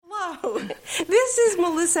This is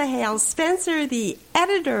Melissa Hale Spencer, the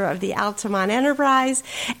editor of the Altamont Enterprise,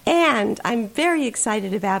 and I'm very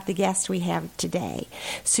excited about the guest we have today,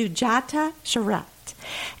 Sujata Sharath.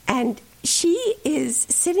 And she is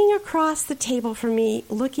sitting across the table from me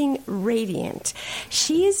looking radiant.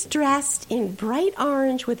 She is dressed in bright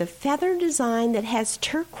orange with a feather design that has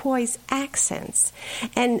turquoise accents.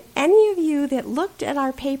 And any of you that looked at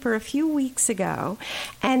our paper a few weeks ago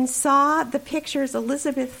and saw the pictures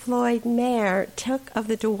Elizabeth Floyd Mayer took of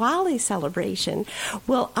the Diwali celebration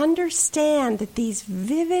will understand that these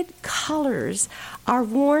vivid colors are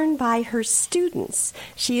worn by her students.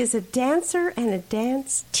 She is a dancer and a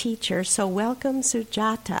dance teacher. So welcome,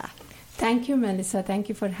 Sujata. Thank you, Melissa. Thank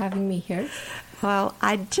you for having me here. Well,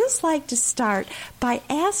 I'd just like to start by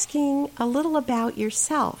asking a little about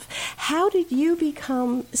yourself. How did you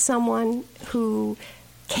become someone who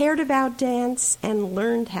cared about dance and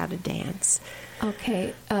learned how to dance?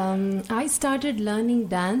 Okay. I started learning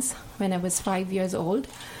dance when I was 5 years old.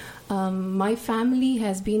 My family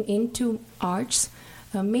has been into arts,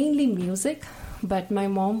 mainly music, but my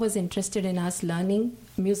mom was interested in us learning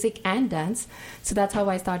music and dance, so that's how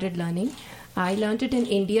I started learning. I learned it in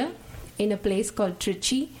India, in a place called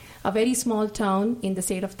Trichy, a very small town in the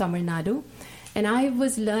state of Tamil Nadu, and I've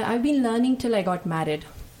been learning till I got married.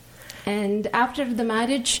 And after the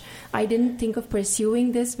marriage, I didn't think of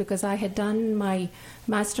pursuing this because I had done my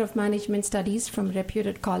Master of Management studies from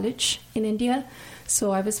reputed college in India,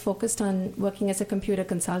 so I was focused on working as a computer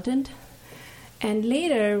consultant. And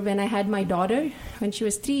later, when I had my daughter, when she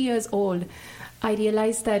was 3 years old, I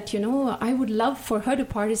realized that, I would love for her to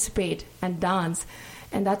participate and dance.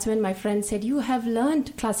 And that's when my friend said, you have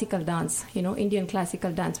learned classical dance, Indian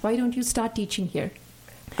classical dance. Why don't you start teaching here?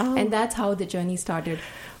 Oh. And that's how the journey started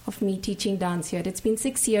of me teaching dance here. It's been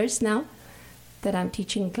 6 years now that I'm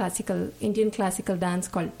teaching Indian classical dance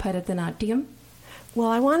called Bharatanatyam. Well,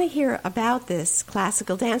 I want to hear about this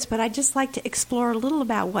classical dance, but I'd just like to explore a little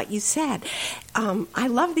about what you said. I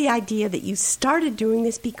love the idea that you started doing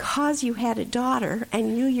this because you had a daughter,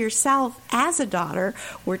 and you yourself, as a daughter,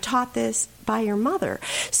 were taught this by your mother.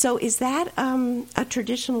 So is that a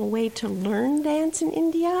traditional way to learn dance in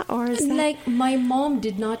India? Or is that... Like, my mom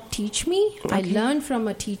did not teach me. Okay. I learned from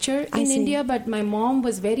a teacher in India, but my mom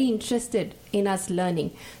was very interested in us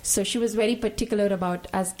learning. So she was very particular about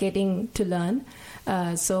us getting to learn.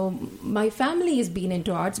 So my family has been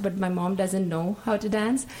into arts, but my mom doesn't know how to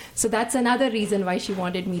dance. So that's another reason why she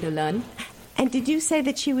wanted me to learn. And did you say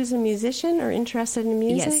that she was a musician or interested in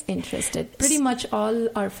music? Yes, interested. Pretty much all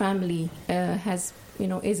our family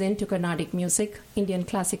is into Carnatic music, Indian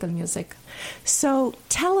classical music. So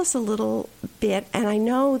tell us a little bit, and I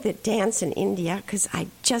know that dance in India, because I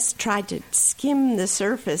just tried to skim the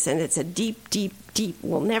surface, and it's a deep,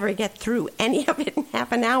 we'll never get through any of it in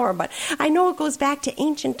half an hour, but I know it goes back to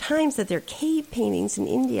ancient times, that there are cave paintings in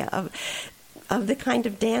India of the kind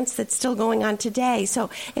of dance that's still going on today. So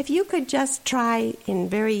if you could just try, in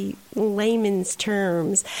very layman's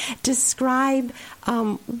terms, describe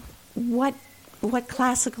what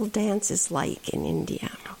classical dance is like in India.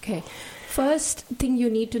 Okay. First thing you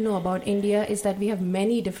need to know about India is that we have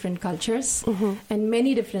many different cultures and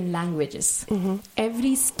many different languages.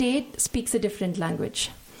 Every state speaks a different language,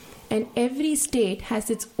 and every state has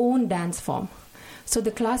its own dance form. So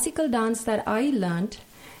the classical dance that I learned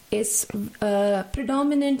is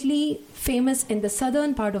predominantly famous in the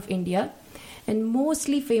southern part of India and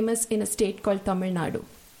mostly famous in a state called Tamil Nadu.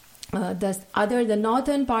 The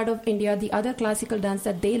northern part of India, the other classical dance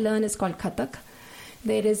that they learn is called Kathak.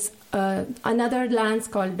 There is another dance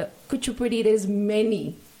called Kuchipudi. There's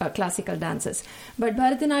many classical dances. But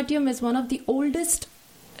Bharatanatyam is one of the oldest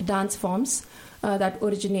dance forms that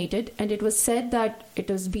originated, and it was said that it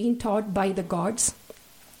was being taught by the gods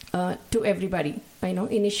to everybody.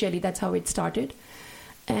 Initially that's how it started.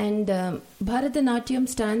 And Bharatanatyam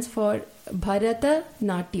stands for Bharata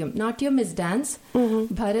Natyam. Natyam is dance.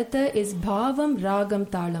 Bharata is Bhavam, Ragam,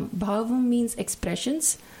 Talam. Bhavam means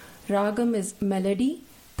expressions. Ragam is melody.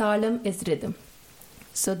 Talam is rhythm.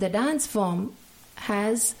 So the dance form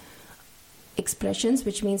has expressions,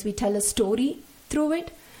 which means we tell a story through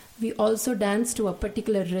it. We also dance to a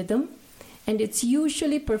particular rhythm, and it's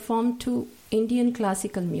usually performed to Indian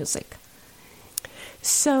classical music.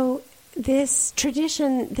 So this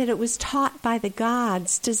tradition that it was taught by the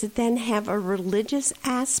gods, does it then have a religious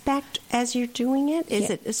aspect as you're doing it? Is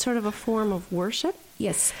it a sort of a form of worship?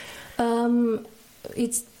 Yes.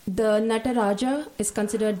 It's the Nataraja is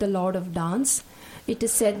considered the lord of dance. It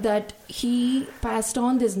is said that he passed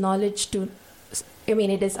on this knowledge to,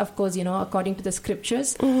 it is, of course, according to the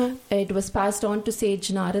scriptures. It was passed on to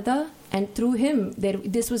sage Narada, And through him,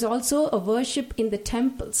 this was also a worship in the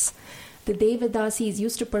temples. The Devadasis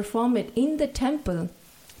used to perform it in the temple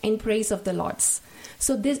in praise of the lords.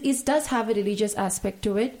 So this does have a religious aspect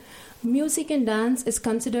to it. Music and dance is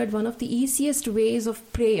considered one of the easiest ways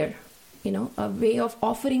of prayer, a way of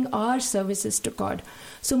offering our services to God.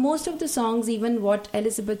 So most of the songs, even what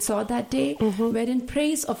Elizabeth saw that day, were in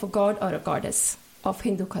praise of a god or a goddess of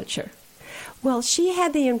Hindu culture. Well, she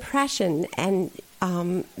had the impression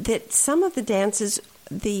that some of the dances,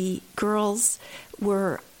 the girls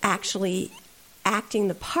were actually acting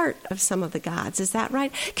the part of some of the gods. Is that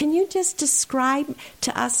right? Can you just describe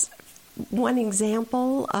to us one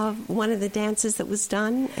example of one of the dances that was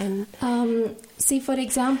done? And see, for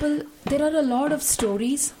example, there are a lot of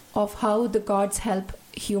stories of how the gods help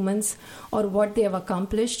humans or what they have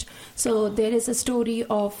accomplished. So there is a story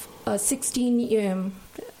of a 16-year...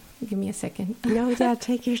 Give me a second. No, yeah,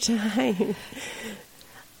 take your time.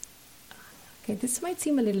 Okay, this might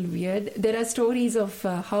seem a little weird. There are stories of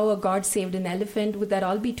how a god saved an elephant. Would that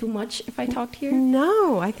all be too much if I talked here?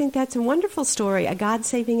 No, I think that's a wonderful story, a god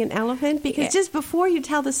saving an elephant. Because just before you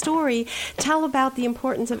tell the story, tell about the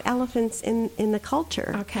importance of elephants in the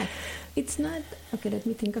culture. Okay. It's not... Okay, let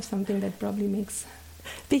me think of something that probably makes...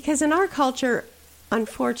 Because in our culture,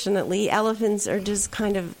 unfortunately, elephants are just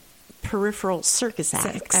kind of peripheral circus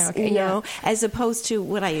acts, as opposed to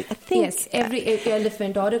what I think... Yes, every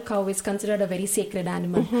elephant or a cow is considered a very sacred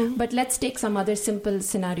animal. But let's take some other simple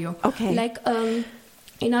scenario. Okay. Like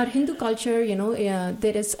in our Hindu culture,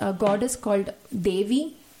 there is a goddess called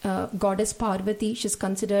Devi, goddess Parvati. She's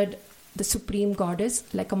considered the supreme goddess,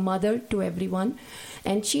 like a mother to everyone.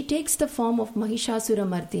 And she takes the form of Mahishasura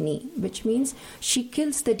Mardini, which means she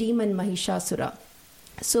kills the demon Mahishasura.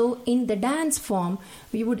 So in the dance form,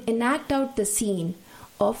 we would enact out the scene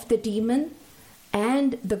of the demon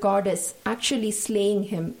and the goddess actually slaying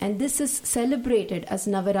him. And this is celebrated as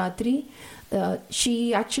Navaratri.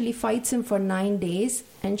 She actually fights him for 9 days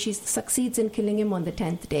and she succeeds in killing him on the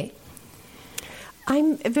 10th day.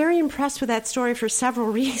 I'm very impressed with that story for several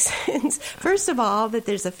reasons. First of all, that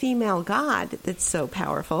there's a female god that's so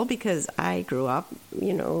powerful, because I grew up,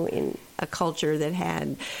 in a culture that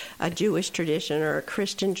had a Jewish tradition or a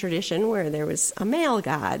Christian tradition where there was a male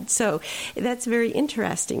god. So that's very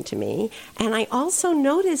interesting to me. And I also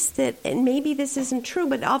noticed that, and maybe this isn't true,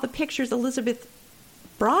 but all the pictures Elizabeth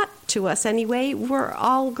brought to us anyway were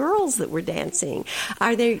all girls that were dancing.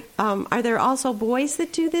 Are there also boys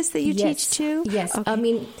that do this that you teach too? Yes. Okay. I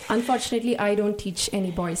mean, unfortunately, I don't teach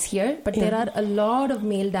any boys here, but there are a lot of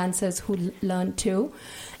male dancers who learn too.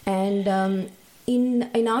 And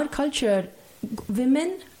in our culture,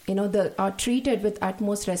 women, are treated with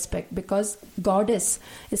utmost respect, because goddess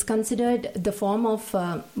is considered the form of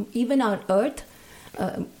even our earth.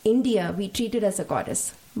 India, we treat it as a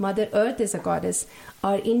goddess. Mother Earth is a goddess.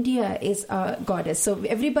 Our India is a goddess. So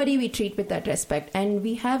everybody we treat with that respect. And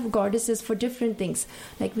we have goddesses for different things.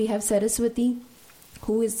 Like we have Saraswati,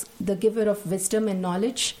 who is the giver of wisdom and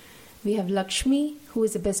knowledge. We have Lakshmi, who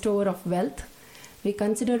is the bestower of wealth. We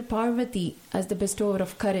consider Parvati as the bestower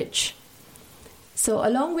of courage. So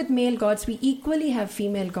along with male gods, we equally have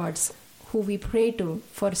female gods who we pray to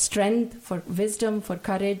for strength, for wisdom, for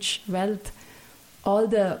courage, wealth, all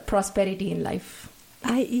the prosperity in life.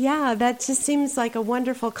 That just seems like a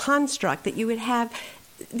wonderful construct, that you would have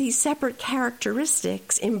these separate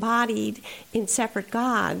characteristics embodied in separate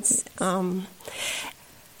gods. Another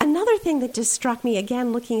thing that just struck me,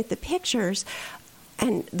 again, looking at the pictures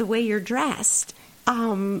and the way you're dressed,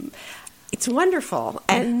 it's wonderful.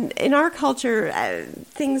 And in our culture,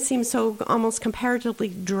 things seem so almost comparatively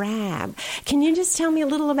drab. Can you just tell me a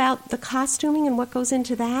little about the costuming and what goes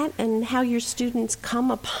into that, and how your students come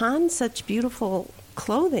upon such beautiful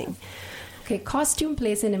clothing? Okay, costume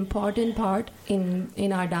plays an important part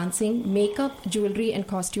in our dancing. Makeup, jewelry, and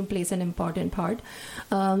costume plays an important part.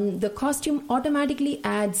 The costume automatically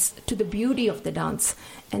adds to the beauty of the dance.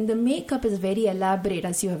 And the makeup is very elaborate,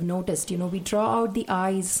 as you have noticed. We draw out the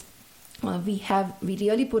eyes. We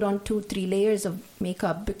really put on 2-3 layers of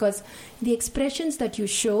makeup, because the expressions that you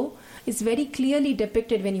show is very clearly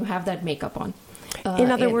depicted when you have that makeup on.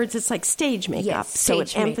 In other words, it's like stage makeup, yes, so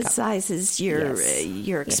it makeup. Emphasizes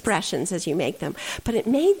your expressions as you make them. But it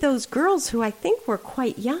made those girls, who I think were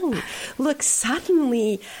quite young, look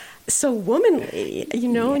suddenly so womanly,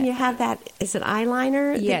 and you have that, is it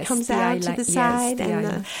eyeliner that comes out to the side?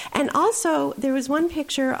 And also, there was one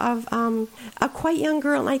picture of a quite young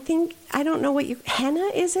girl, and I don't know what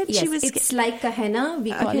henna, is it? Yes, it's like a henna.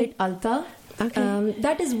 We call it alta. Okay.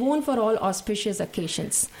 That is worn for all auspicious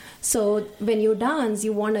occasions. So when you dance,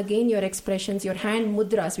 you want again your expressions, your hand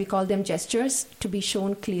mudras, we call them gestures, to be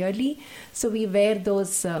shown clearly. So we wear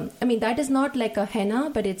those, that is not like a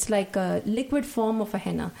henna, but it's like a liquid form of a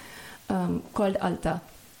henna called alta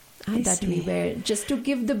we wear, just to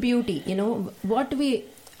give the beauty,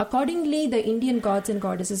 accordingly, the Indian gods and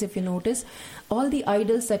goddesses, if you notice, all the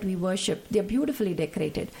idols that we worship, they're beautifully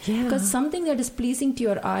decorated. Yeah. Because something that is pleasing to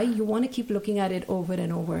your eye, you want to keep looking at it over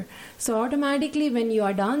and over. So automatically, when you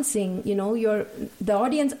are dancing, the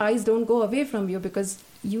audience eyes don't go away from you, because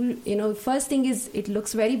first thing is it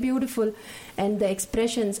looks very beautiful, and the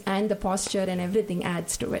expressions and the posture and everything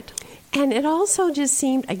adds to it. And it also just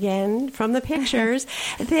seemed, again, from the pictures,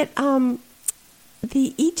 that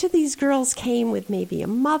each of these girls came with maybe a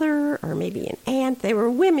mother or maybe an aunt. They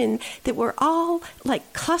were women that were all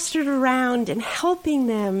like clustered around and helping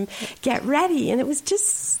them get ready. And it was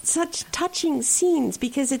just such touching scenes,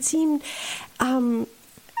 because it seemed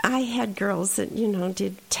I had girls that,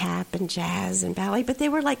 did tap and jazz and ballet, but they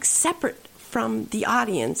were like separate from the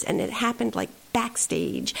audience, and it happened like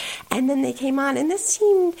backstage, and then they came on. And this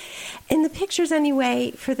seemed, in the pictures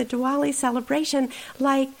anyway, for the Diwali celebration,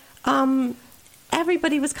 like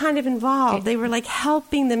everybody was kind of involved. They were like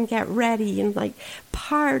helping them get ready and like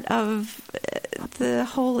part of the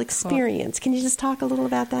whole experience. Can you just talk a little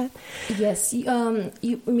about that? Yes. You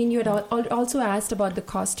had also asked about the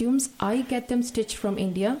costumes. I get them stitched from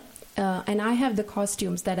India. And I have the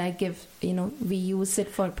costumes that I give, we use it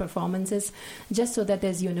for performances just so that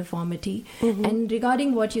there's uniformity. Mm-hmm. And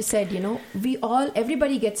regarding what you said,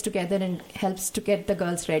 everybody gets together and helps to get the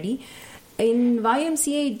girls ready. In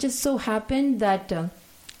YMCA, it just so happened that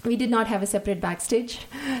we did not have a separate backstage.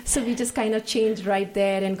 So we just kind of changed right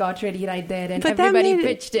there and got ready right there, and everybody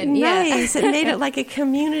pitched in. Nice. It made it like a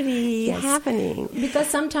community happening. Because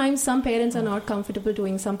sometimes some parents are not comfortable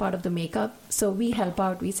doing some part of the makeup. So we help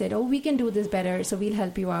out. We said, we can do this better, so we'll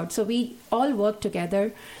help you out. So we all work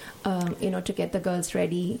together, to get the girls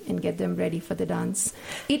ready and get them ready for the dance.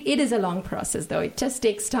 It is a long process, though. It just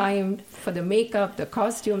takes time for the makeup, the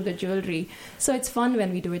costume, the jewelry. So it's fun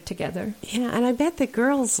when we do it together. Yeah, and I bet the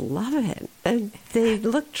girls love it. They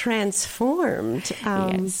look transformed.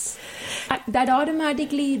 Yes. That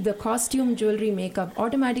automatically, the costume, jewelry, makeup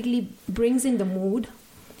automatically brings in the mood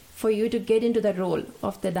for you to get into the role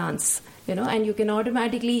of the dance, and you can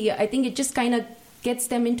automatically, I think it just kind of gets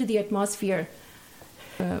them into the atmosphere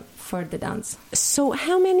for the dance. So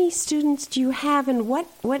how many students do you have, and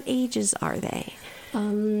what ages are they?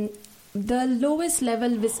 The lowest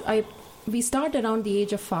level, we start around the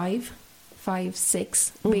age of 5,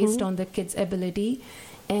 6, based on the kids' ability.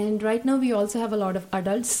 And right now we also have a lot of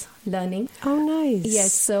adults learning. Oh, nice.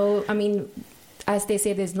 Yes. So, as they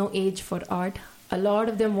say, there's no age for art. A lot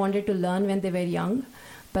of them wanted to learn when they were young,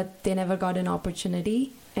 but they never got an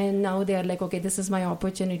opportunity. And now they are like, okay, this is my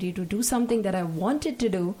opportunity to do something that I wanted to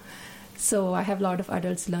do. So I have a lot of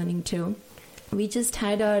adults learning too. We just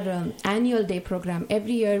had our annual day program.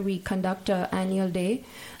 Every year we conduct an annual day.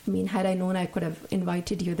 Had I known, I could have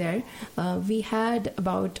invited you there. We had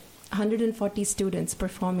about 140 students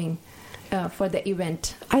performing for the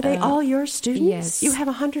event. Are they all your students? Yes. You have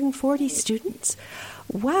 140 students?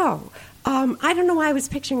 Wow. I don't know why I was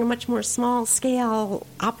picturing a much more small-scale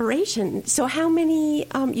operation. So how many,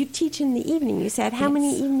 you teach in the evening, you said. How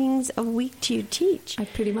many evenings a week do you teach? I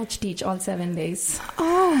pretty much teach all 7 days.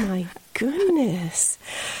 Oh, my goodness.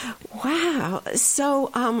 Wow.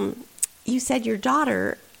 So you said your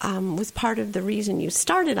daughter was part of the reason you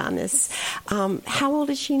started on this. How old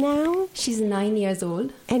is she now? She's 9 years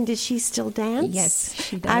old. And does she still dance? Yes,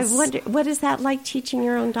 she does. I wonder, what is that like, teaching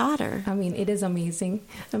your own daughter? It is amazing.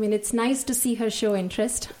 It's nice to see her show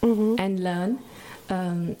interest and learn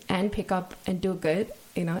and pick up and do good.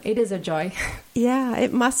 It is a joy. Yeah,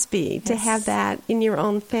 it must be to have that in your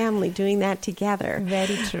own family, doing that together.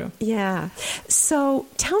 Very true. Yeah. So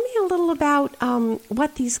tell me a little about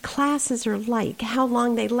what these classes are like, how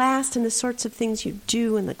long they last, and the sorts of things you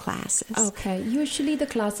do in the classes. Okay. Usually the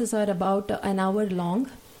classes are about an hour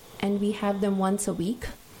long, and we have them once a week.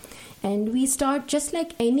 And we start just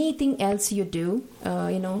like anything else you do,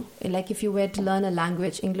 like if you were to learn a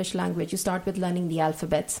language, English language, you start with learning the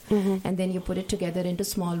alphabets, and then you put it together into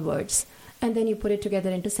small words, and then you put it together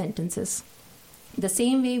into sentences. The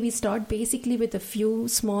same way we start basically with a few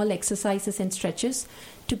small exercises and stretches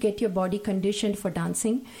to get your body conditioned for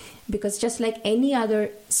dancing, because just like any other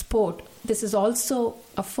sport, this is also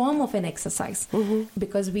a form of an exercise,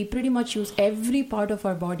 because we pretty much use every part of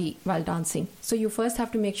our body while dancing. So you first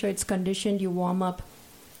have to make sure it's conditioned, you warm up,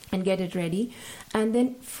 and get it ready. And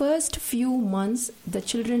then first few months, the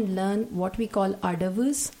children learn what we call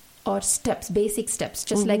adavus, or steps, basic steps,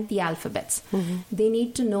 just like the alphabets. They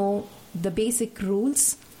need to know the basic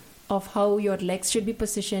rules of how your legs should be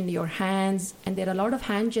positioned, your hands, and there are a lot of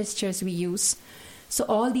hand gestures we use. So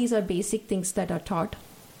all these are basic things that are taught.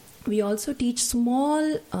 We also teach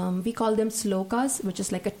small, we call them slokas, which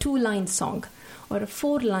is like a 2-line song or a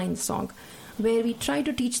 4-line song, where we try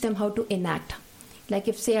to teach them how to enact. Like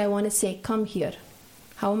if, say, I want to say, come here.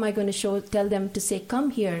 How am I going to tell them to say,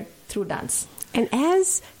 come here through dance? And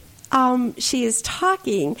as she is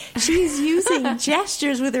talking, she's using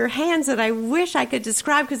gestures with her hands that I wish I could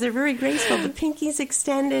describe because they're very graceful. The pinky's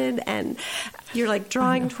extended and you're like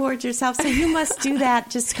drawing towards yourself. So you must do that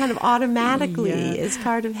just kind of automatically as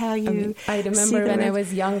part of how you I remember when I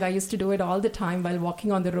was young, I used to do it all the time while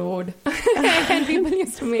walking on the road. And people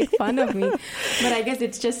used to make fun of me. But I guess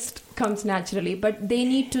it just comes naturally. But they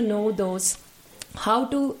need to know those. How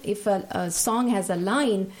to, if a song has a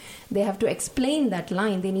line, they have to explain that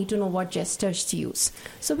line. They need to know what gestures to use.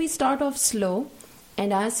 So we start off slow,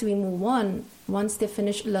 and as we move on, once they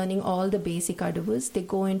finish learning all the basic adavus, they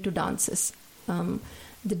go into dances,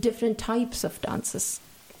 the different types of dances.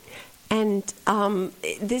 And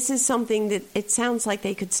this is something that it sounds like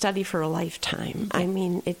they could study for a lifetime. I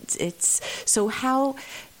mean, it's so how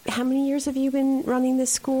many years have you been running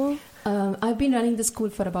this school? I've been running the school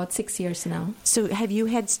for about 6 years now. So have you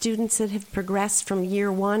had students that have progressed from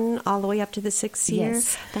year 1 all the way up to the 6th year?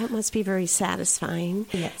 Yes. That must be very satisfying.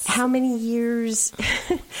 Yes. How many years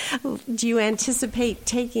do you anticipate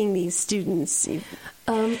taking these students?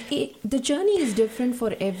 The journey is different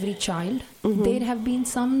for every child. There have been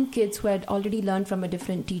some kids who had already learned from a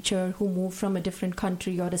different teacher, who moved from a different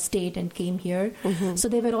country or a state and came here. So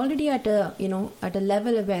they were already at a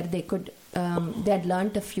level where they could they had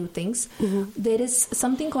learned a few things. There is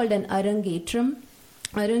something called an arangetram.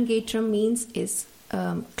 Arangetram means is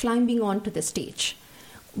climbing onto the stage.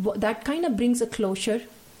 That kind of brings a closure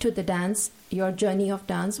to the dance, your journey of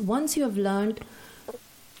dance. Once you have learned,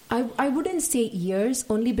 I wouldn't say years,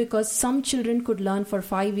 only because some children could learn for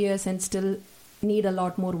 5 years and still need a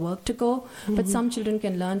lot more work to go. But some children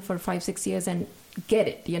can learn for 5-6 years and get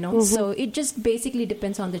it, So it just basically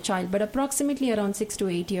depends on the child. But approximately around 6 to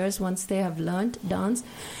 8 years, once they have learned dance,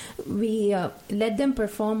 we let them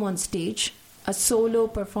perform on stage, a solo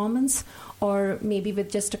performance, or maybe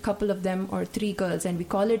with just a couple of them or 3 girls, and we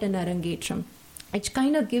call it an arangetram. It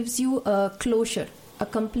kind of gives you a closure, a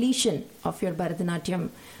completion of your Bharatanatyam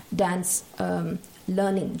dance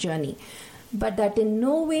learning journey. But that in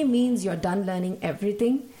no way means you're done learning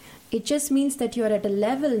everything. It just means that you're at a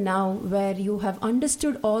level now where you have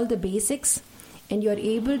understood all the basics and you're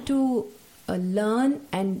able to learn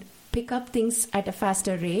and pick up things at a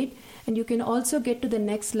faster rate. And you can also get to the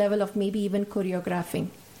next level of maybe even choreographing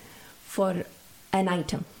for an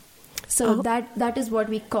item. So that is what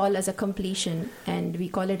we call as a completion, and we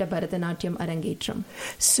call it a Bharatanatyam Arangetram.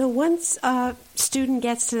 So once a student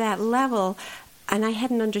gets to that level, and I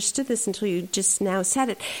hadn't understood this until you just now said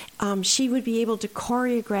it, she would be able to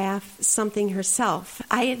choreograph something herself.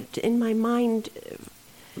 I had, in my mind,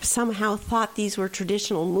 somehow thought these were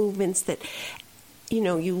traditional movements that,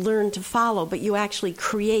 you learn to follow, but you actually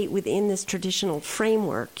create within this traditional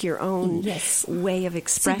framework your own way of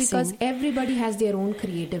expressing. See, because everybody has their own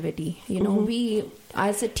creativity. We,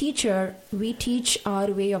 as a teacher, we teach our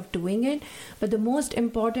way of doing it, but the most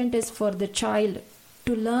important is for the child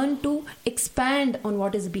to learn to expand on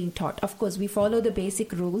what is being taught. Of course, we follow the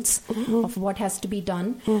basic rules of what has to be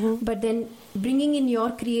done, but then bringing in your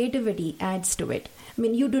creativity adds to it. I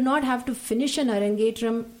mean, you do not have to finish an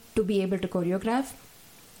arangetram to be able to choreograph.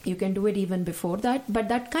 You can do it even before that, but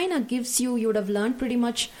that kind of gives you would have learned pretty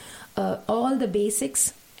much all the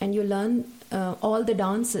basics, and you learn all the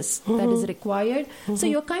dances that is required. So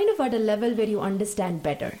you're kind of at a level where you understand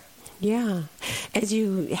better. Yeah. As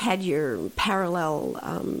you had your parallel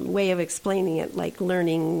way of explaining it, like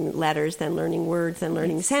learning letters, then learning words, then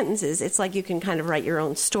learning sentences, it's like you can kind of write your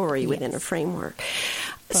own story within a framework.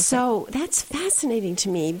 Perfect. So that's fascinating to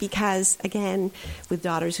me because, again, with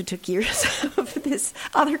daughters who took years of this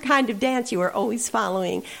other kind of dance, you were always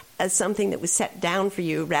following as something that was set down for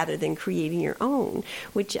you rather than creating your own,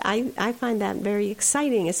 which I find that very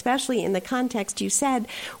exciting, especially in the context you said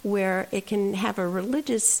where it can have a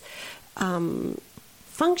religious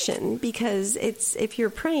function, because if you're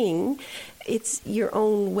praying, it's your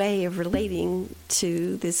own way of relating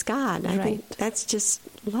to this God. I think that's just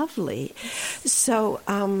lovely. So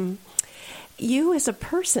you as a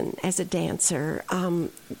person, as a dancer,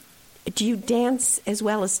 do you dance as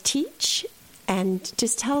well as teach? and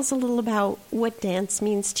just tell us a little about what dance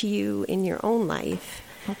means to you in your own life.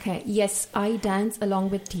 Okay. Yes, I dance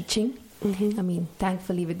along with teaching. Mm-hmm. I mean,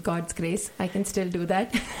 thankfully, with God's grace, I can still do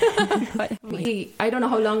that. But I don't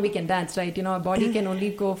know how long we can dance, right? Our body can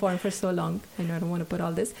only go for so long. I know I don't want to put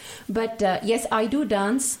all this. But yes, I do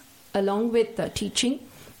dance along with teaching.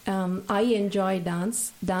 I enjoy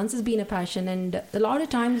dance. Dance has been a passion. And a lot of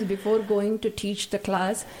times before going to teach the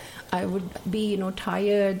class, I would be,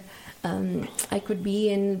 tired. I could be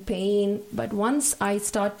in pain. But once I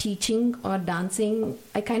start teaching or dancing,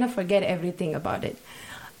 I kind of forget everything about it.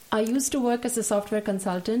 I used to work as a software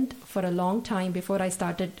consultant for a long time before I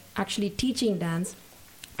started actually teaching dance.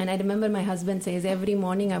 And I remember my husband says every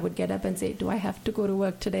morning I would get up and say, do I have to go to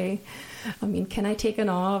work today? I mean, can I take an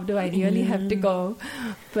off? Do I really have to go?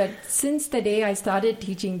 But since the day I started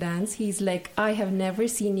teaching dance, he's like, I have never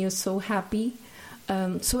seen you so happy,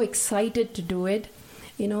 so excited to do it.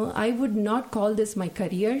 I would not call this my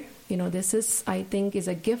career. This is, I think, is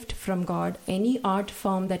a gift from God. Any art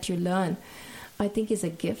form that you learn, I think, is a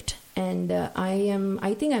gift. And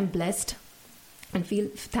I think I'm blessed and feel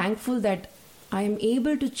thankful that I am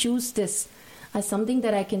able to choose this as something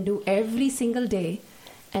that I can do every single day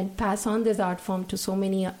and pass on this art form to so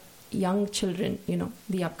many young children,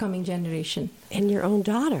 the upcoming generation. And your own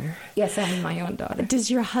daughter. Yes, and my own daughter. Does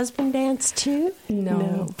your husband dance too?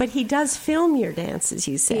 No. But he does film your dances,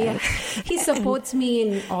 you said. Yeah. He supports me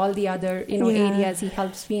in all the other, areas. He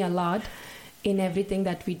helps me a lot in everything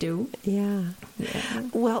that we do. Yeah.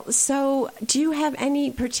 Well, so do you have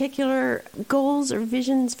any particular goals or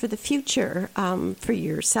visions for the future for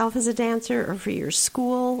yourself as a dancer or for your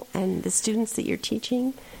school and the students that you're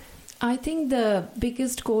teaching? I think the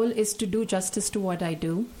biggest goal is to do justice to what I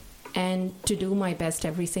do and to do my best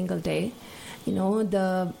every single day.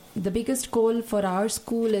 The biggest goal for our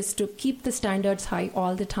school is to keep the standards high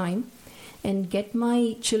all the time and get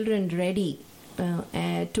my children ready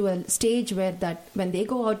to a stage where that when they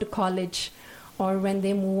go out to college or when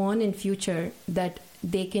they move on in future, that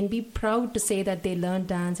they can be proud to say that they learned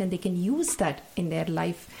dance and they can use that in their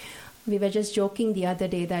life. We were just joking the other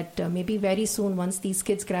day that maybe very soon, once these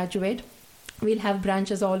kids graduate, we'll have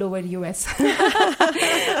branches all over US. Like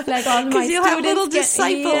all my students. Because you'll have little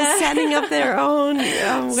disciples setting up their own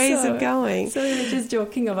ways of going. So we were just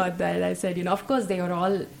joking about that. I said, of course, they are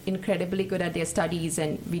all incredibly good at their studies,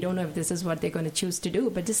 and we don't know if this is what they're going to choose to do.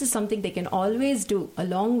 But this is something they can always do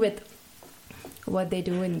along with what they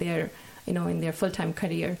do in their in their full-time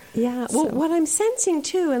career. Yeah. Well, what I'm sensing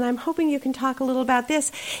too, and I'm hoping you can talk a little about this,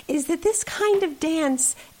 is that this kind of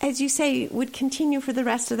dance, as you say, would continue for the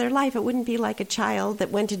rest of their life. It wouldn't be like a child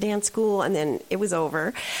that went to dance school and then it was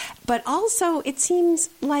over. But also, it seems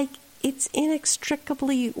like it's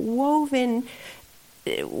inextricably woven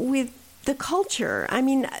with the culture. I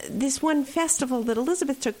mean, this one festival that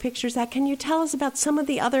Elizabeth took pictures at, can you tell us about some of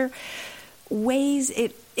the other ways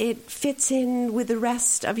it fits in with the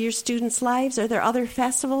rest of your students' lives? Are there other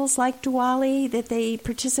festivals like Diwali that they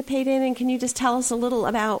participate in? And can you just tell us a little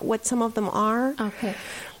about what some of them are? Okay.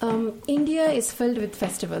 India is filled with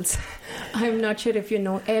festivals. I'm not sure if you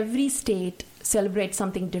know, every state celebrates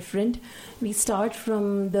something different. We start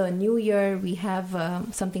from the New Year. We have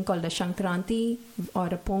something called a Shankranti or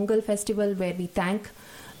a Pongal festival where we thank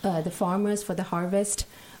the farmers for the harvest.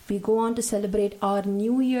 We go on to celebrate our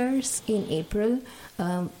New Year's in April.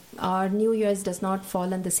 Our New Year's does not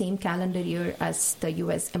fall on the same calendar year as the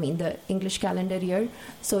the English calendar year.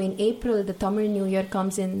 So in April, the Tamil New Year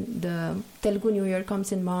comes in, the Telugu New Year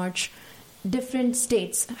comes in March. Different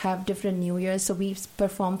states have different New Years, so we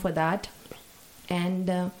perform for that.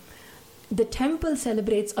 And the temple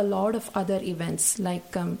celebrates a lot of other events,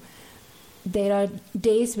 like there are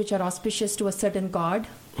days which are auspicious to a certain god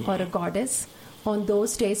or a goddess. On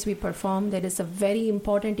those days we perform. There is a very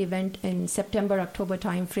important event in September-October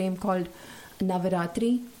time frame called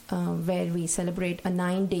Navaratri, where we celebrate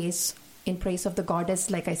 9 days in praise of the goddess,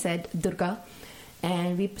 like I said, Durga,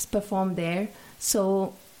 and we perform there.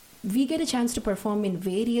 So we get a chance to perform in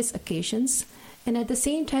various occasions, and at the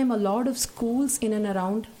same time a lot of schools in and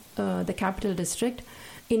around the capital district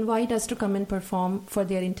invite us to come and perform for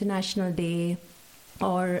their international day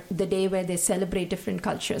or the day where they celebrate different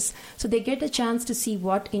cultures. So they get a chance to see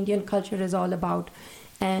what Indian culture is all about.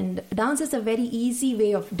 And dance is a very easy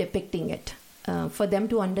way of depicting it for them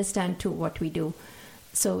to understand too what we do.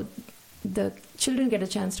 So the children get a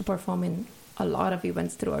chance to perform in a lot of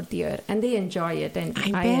events throughout the year, and they enjoy it, and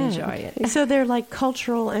I enjoy it. So they're like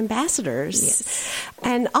cultural ambassadors. Yes.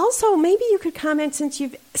 And also, maybe you could comment, since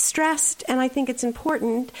you've stressed, and I think it's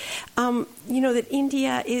important, that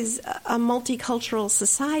India is a multicultural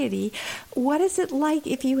society. What is it like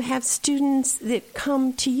if you have students that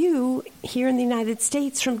come to you here in the United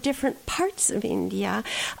States from different parts of India?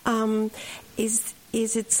 Is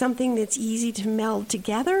it something that's easy to meld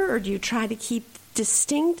together, or do you try to keep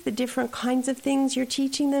distinct the different kinds of things you're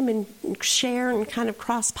teaching them and share and kind of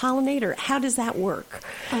cross-pollinate, or how does that work?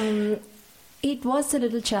 It was a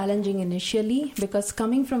little challenging initially, because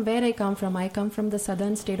coming from where I come from the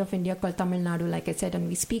southern state of India called Tamil Nadu, like I said, and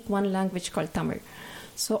we speak one language called Tamil.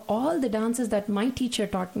 So all the dances that my teacher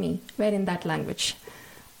taught me were in that language,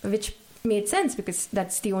 which made sense because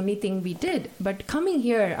that's the only thing we did. But coming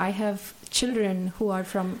here, I have children who are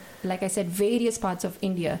from, like I said, various parts of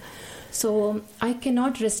India. So I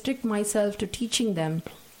cannot restrict myself to teaching them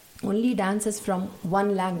only dances from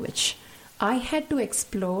one language. I had to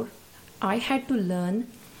explore, I had to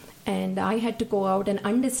learn, and I had to go out and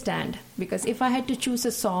understand. Because if I had to choose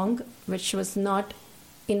a song which was not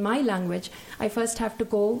in my language, I first have to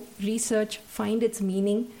go research, find its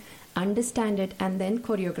meaning, understand it, and then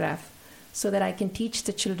choreograph so that I can teach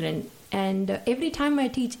the children. And every time I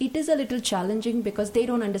teach, it is a little challenging because they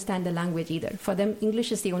don't understand the language either. For them,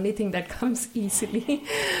 English is the only thing that comes easily.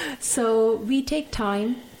 So we take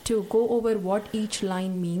time to go over what each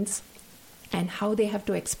line means and how they have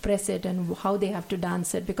to express it and how they have to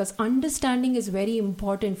dance it, because understanding is very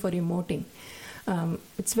important for emoting.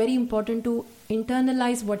 It's very important to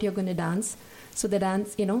internalize what you're going to dance, so the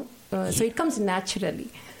dance, so it comes naturally.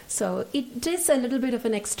 So it is a little bit of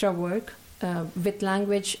an extra work with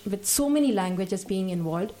language, with so many languages being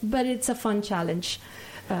involved, but it's a fun challenge.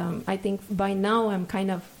 I think by now I'm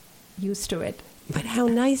kind of used to it. But how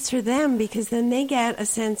nice for them, because then they get a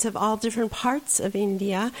sense of all different parts of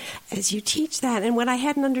India as you teach that. And what I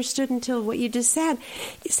hadn't understood until what you just said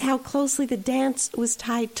is how closely the dance was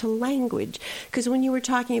tied to language. Because when you were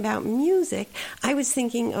talking about music, I was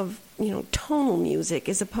thinking of, tonal music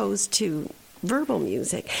as opposed to verbal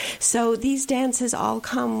music. So these dances all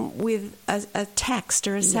come with a text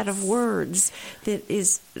or a set of words that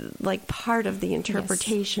is like part of the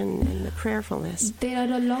interpretation and the prayerfulness. There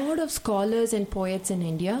are a lot of scholars and poets in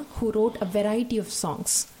India who wrote a variety of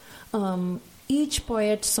songs. Each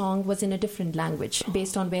poet's song was in a different language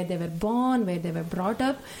based on where they were born, where they were brought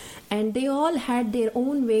up, and they all had their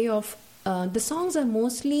own way of... the songs are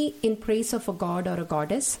mostly in praise of a god or a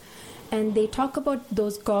goddess, and they talk about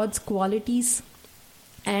those gods' qualities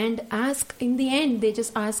and in the end, they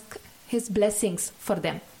just ask his blessings for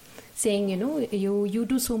them, saying, you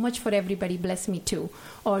do so much for everybody, bless me too.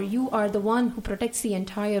 Or you are the one who protects the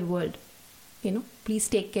entire world, please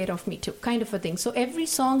take care of me too, kind of a thing. So every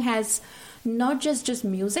song has not just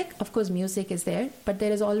music. Of course, music is there, but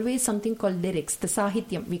there is always something called lyrics, the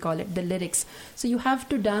sahityam, we call it, the lyrics. So you have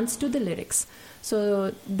to dance to the lyrics.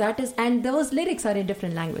 So that is, and those lyrics are in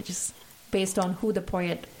different languages based on who the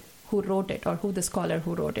poet who wrote it or who the scholar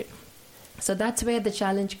who wrote it. So that's where the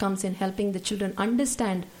challenge comes in, helping the children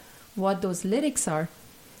understand what those lyrics are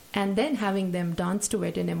and then having them dance to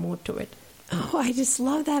it and emote to it. Oh, I just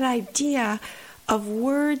love that idea of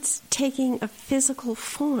words taking a physical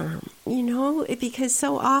form, because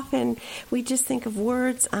so often we just think of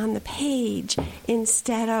words on the page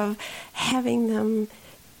instead of having them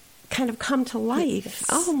kind of come to life. Yes.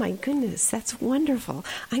 Oh my goodness, that's wonderful.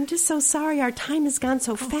 I'm just so sorry our time has gone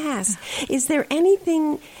so fast. Is there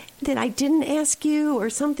anything that I didn't ask you, or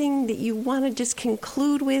something that you want to just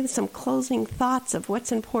conclude with, some closing thoughts of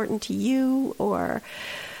what's important to you? Or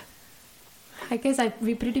I guess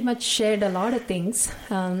we pretty much shared a lot of things.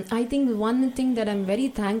 I think one thing that I'm very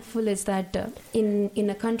thankful is that in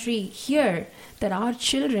a country here, that our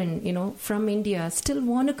children, from India still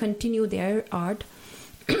want to continue their art,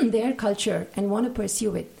 their culture, and want to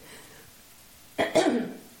pursue it.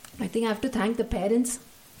 I think I have to thank the parents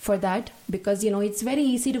for that, because it's very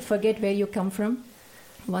easy to forget where you come from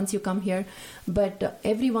once you come here, but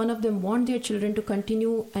every one of them want their children to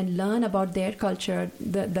continue and learn about their culture,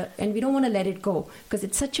 and we don't want to let it go, because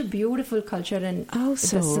it's such a beautiful culture and the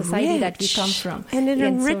society that we come from, and it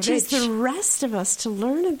enriches the rest of us to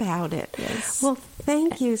learn about it. Yes. Well,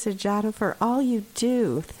 thank you, Sujata, for all you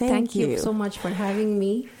do. Thank you so much for having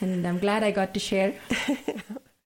me, and I'm glad I got to share.